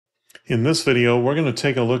In this video, we're going to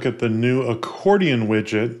take a look at the new Accordion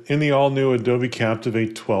widget in the all-new Adobe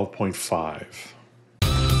Captivate 12.5.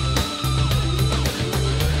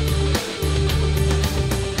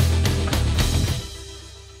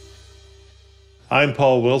 I'm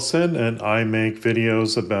Paul Wilson, and I make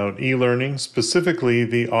videos about e-learning, specifically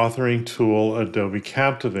the authoring tool Adobe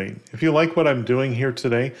Captivate. If you like what I'm doing here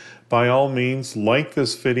today, by all means, like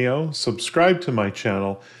this video, subscribe to my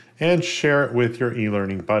channel, and share it with your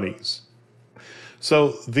e-learning buddies. So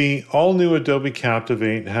the all-new Adobe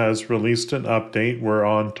Captivate has released an update. We're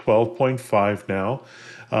on 12.5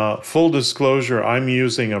 now. Full disclosure, I'm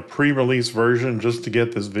using a pre-release version just to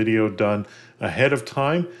get this video done ahead of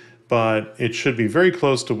time, but it should be very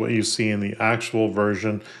close to what you see in the actual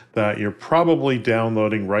version that you're probably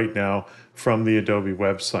downloading right now from the Adobe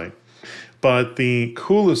website. But the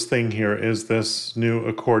coolest thing here is this new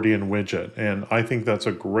Accordion widget, and I think that's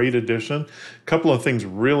a great addition. A couple of things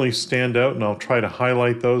really stand out, and I'll try to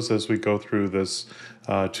highlight those as we go through this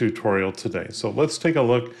tutorial today. So let's take a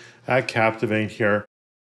look at Captivate here.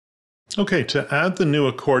 Okay, to add the new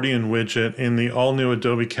Accordion widget in the all-new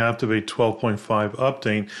Adobe Captivate 12.5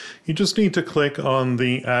 update, you just need to click on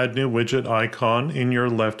the Add New Widget icon in your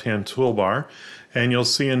left-hand toolbar, and you'll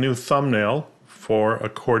see a new thumbnail for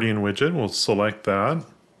Accordion widget. We'll select that.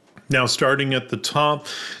 Now, starting at the top,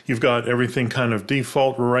 you've got everything kind of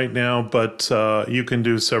default right now, but you can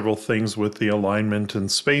do several things with the alignment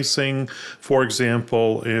and spacing. For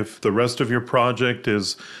example, if the rest of your project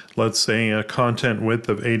is, let's say, a content width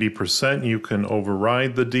of 80%, you can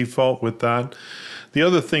override the default with that. The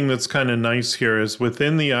other thing that's kind of nice here is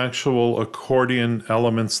within the actual accordion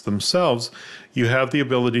elements themselves, you have the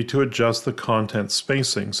ability to adjust the content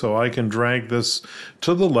spacing. So I can drag this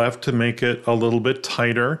to the left to make it a little bit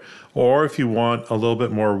tighter, or if you want a little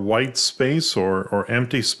bit more white space or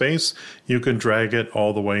empty space, you can drag it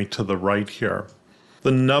all the way to the right here.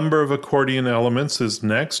 The number of accordion elements is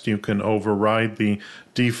next. You can override the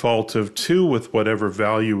default of 2 with whatever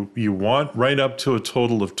value you want, right up to a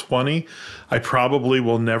total of 20. I probably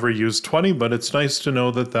will never use 20, but it's nice to know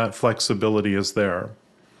that that flexibility is there.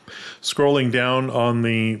 Scrolling down on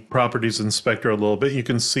the Properties Inspector a little bit, you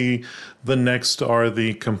can see the next are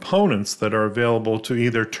the components that are available to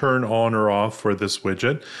either turn on or off for this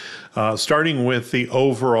widget. Starting with the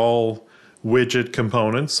overall widget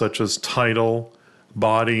components, such as title,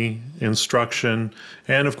 body, instruction,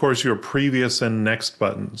 and of course your previous and next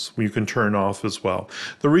buttons you can turn off as well.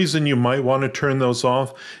 The reason you might want to turn those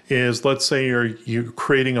off is, let's say you're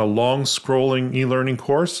creating a long scrolling e-learning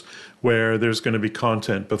course where there's going to be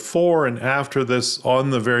content before and after this on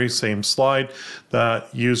the very same slide that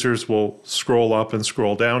users will scroll up and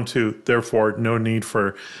scroll down to, therefore no need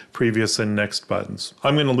for previous and next buttons.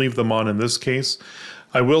 I'm going to leave them on in this case.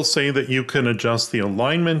 I will say that you can adjust the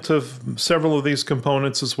alignment of several of these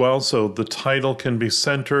components as well, so the title can be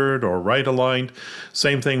centered or right aligned.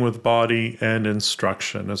 Same thing with body and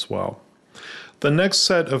instruction as well. The next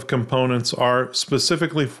set of components are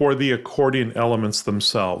specifically for the accordion elements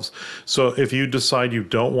themselves. So if you decide you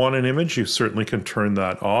don't want an image, you certainly can turn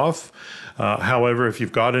that off. However, if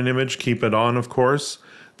you've got an image, keep it on, of course.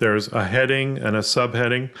 There's a heading and a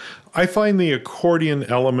subheading. I find the accordion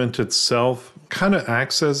element itself kind of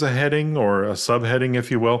acts as a heading or a subheading, if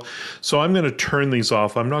you will. So I'm going to turn these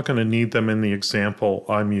off. I'm not going to need them in the example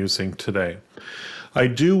I'm using today. I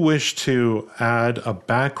do wish to add a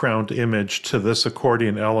background image to this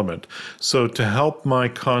accordion element. So to help my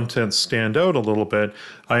content stand out a little bit,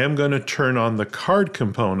 I am going to turn on the card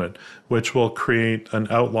component, which will create an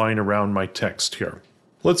outline around my text here.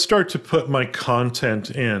 Let's start to put my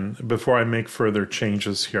content in before I make further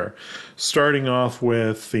changes here. Starting off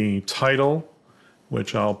with the title,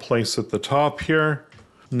 which I'll place at the top here.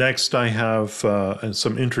 Next, I have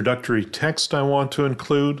some introductory text I want to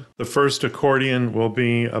include. The first accordion will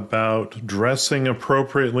be about dressing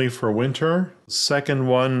appropriately for winter. The second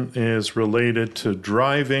one is related to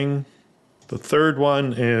driving. The third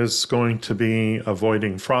one is going to be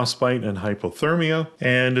avoiding frostbite and hypothermia.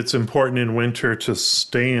 And it's important in winter to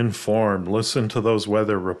stay informed, listen to those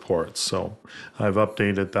weather reports. So I've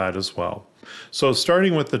updated that as well. So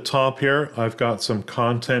starting with the top here, I've got some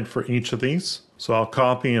content for each of these. So I'll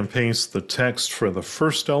copy and paste the text for the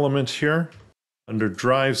first element here. Under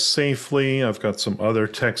drive safely, I've got some other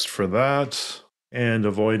text for that. And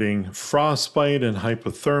avoiding frostbite and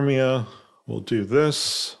hypothermia, we'll do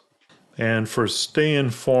this. And for stay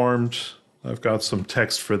informed, I've got some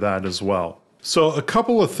text for that as well. So a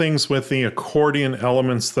couple of things with the accordion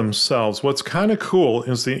elements themselves. What's kind of cool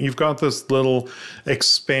is that you've got this little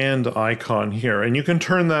expand icon here, and you can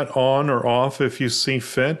turn that on or off if you see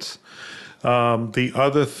fit. The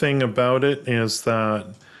other thing about it is that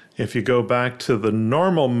if you go back to the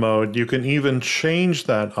normal mode, you can even change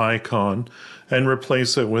that icon and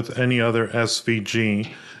replace it with any other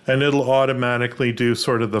SVG, and it'll automatically do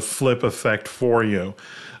sort of the flip effect for you.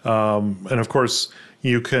 And of course,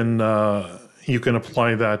 you can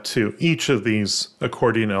apply that to each of these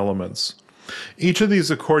accordion elements. Each of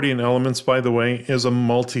these accordion elements, by the way, is a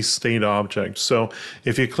multi-state object. So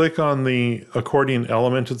if you click on the accordion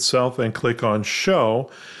element itself and click on Show,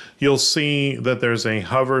 you'll see that there's a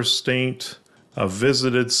hover state, a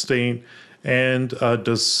visited state, and a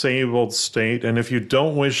disabled state. And if you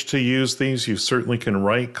don't wish to use these, you certainly can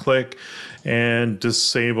right-click and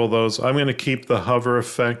disable those. I'm going to keep the hover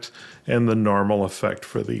effect and the normal effect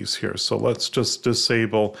for these here. So let's just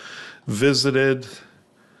disable visited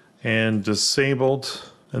and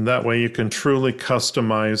disabled, and that way you can truly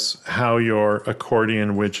customize how your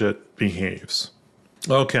accordion widget behaves.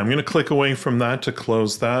 Okay, I'm going to click away from that to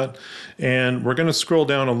close that, and we're going to scroll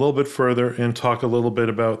down a little bit further and talk a little bit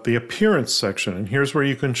about the appearance section. And here's where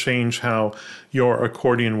you can change how your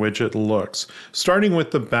accordion widget looks. Starting with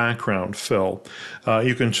the background fill,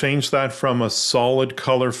 you can change that from a solid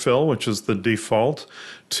color fill, which is the default,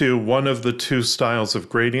 to one of the two styles of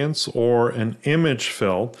gradients, or an image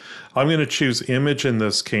fill. I'm going to choose image in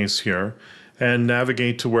this case here and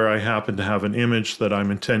navigate to where I happen to have an image that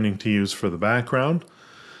I'm intending to use for the background.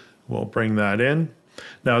 We'll bring that in.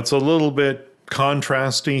 Now it's a little bit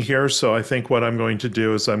contrasty here, so I think what I'm going to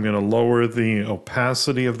do is I'm going to lower the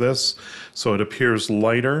opacity of this so it appears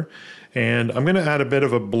lighter, and I'm going to add a bit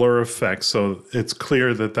of a blur effect so it's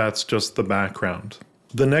clear that that's just the background.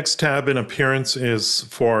 The next tab in appearance is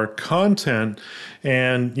for content,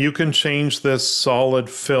 and you can change this solid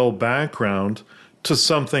fill background to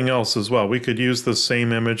something else as well. We could use the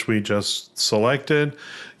same image we just selected.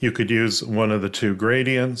 You could use one of the two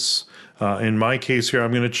gradients. In my case here,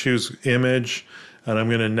 I'm going to choose image, and I'm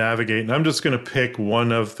going to navigate, and I'm just going to pick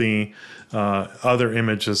one of the other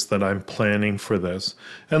images that I'm planning for this.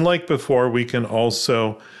 And like before, we can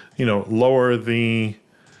also, lower the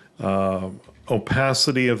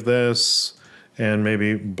opacity of this and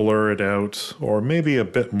maybe blur it out, or maybe a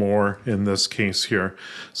bit more in this case here.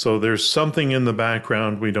 So there's something in the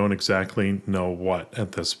background, we don't exactly know what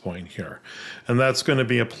at this point here. And that's going to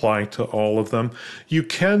be applied to all of them. You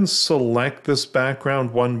can select this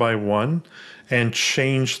background one by one and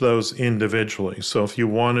change those individually. So if you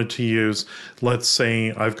wanted to use, let's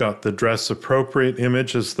say I've got the dress appropriate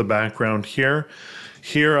image as the background here.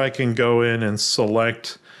 Here I can go in and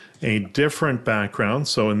select a different background.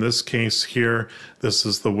 So in this case here, this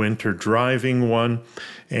is the winter driving one,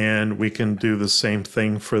 and we can do the same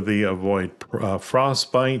thing for the avoid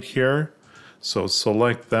frostbite here. So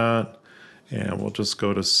select that, and we'll just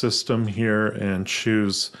go to system here and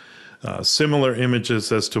choose similar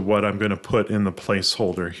images as to what I'm going to put in the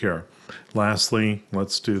placeholder here. Lastly,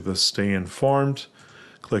 let's do the stay informed.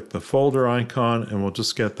 Click the folder icon, and we'll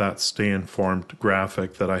just get that stay informed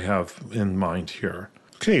graphic that I have in mind here.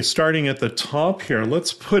 Okay, starting at the top here,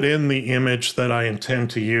 let's put in the image that I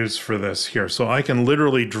intend to use for this here. So I can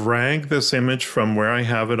literally drag this image from where I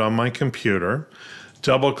have it on my computer.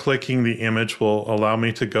 Double-clicking the image will allow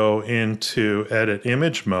me to go into edit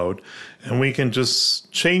image mode, and we can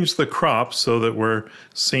just change the crop so that we're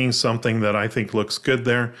seeing something that I think looks good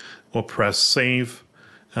there. We'll press save,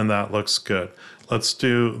 and that looks good. Let's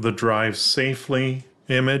do the drive safely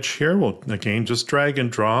image here. We'll again just drag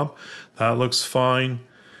and drop. That looks fine.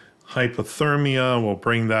 Hypothermia, we'll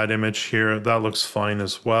bring that image here. That looks fine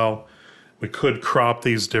as well. We could crop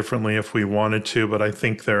these differently if we wanted to, but I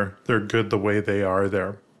think they're good the way they are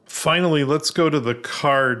there. Finally, let's go to the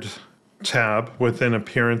card tab within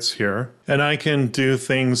appearance here, and I can do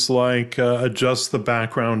things like adjust the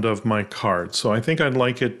background of my card. So I think I'd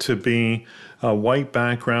like it to be a white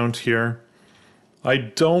background here. I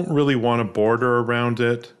don't really want a border around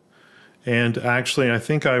it, and actually I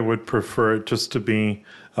think I would prefer it just to be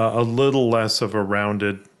a little less of a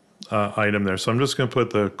rounded item there. So I'm just going to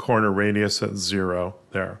put the corner radius at 0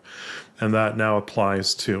 there. And that now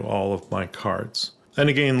applies to all of my cards. And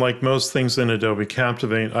again, like most things in Adobe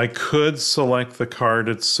Captivate, I could select the card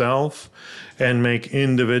itself and make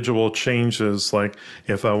individual changes, like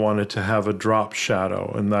if I wanted to have a drop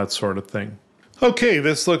shadow and that sort of thing. Okay,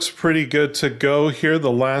 this looks pretty good to go here.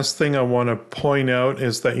 The last thing I want to point out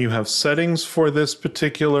is that you have settings for this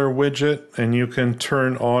particular widget, and you can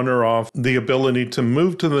turn on or off the ability to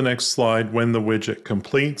move to the next slide when the widget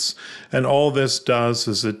completes. And all this does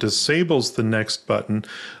is it disables the next button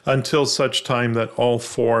until such time that all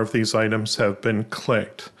 4 of these items have been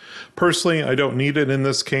clicked. Personally, I don't need it in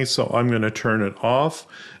this case, so I'm going to turn it off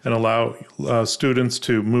and allow students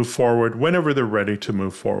to move forward whenever they're ready to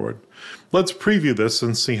move forward. Let's preview this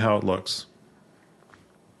and see how it looks.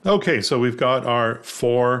 Okay, so we've got our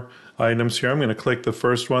 4 items here. I'm going to click the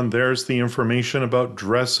first one. There's the information about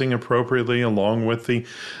dressing appropriately along with the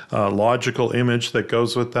logical image that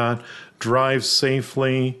goes with that. Drive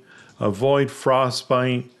safely, avoid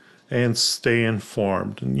frostbite, and stay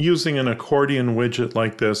informed. And using an accordion widget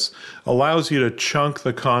like this allows you to chunk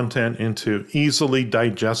the content into easily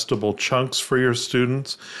digestible chunks for your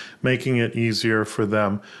students, making it easier for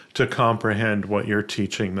them to comprehend what you're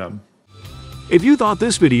teaching them. If you thought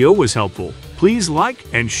this video was helpful, please like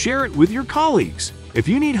and share it with your colleagues. If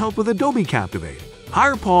you need help with Adobe Captivate,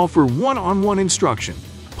 hire Paul for one-on-one instruction.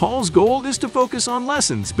 Paul's goal is to focus on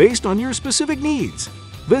lessons based on your specific needs.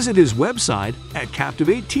 Visit his website at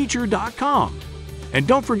captivateteacher.com. And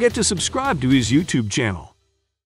don't forget to subscribe to his YouTube channel.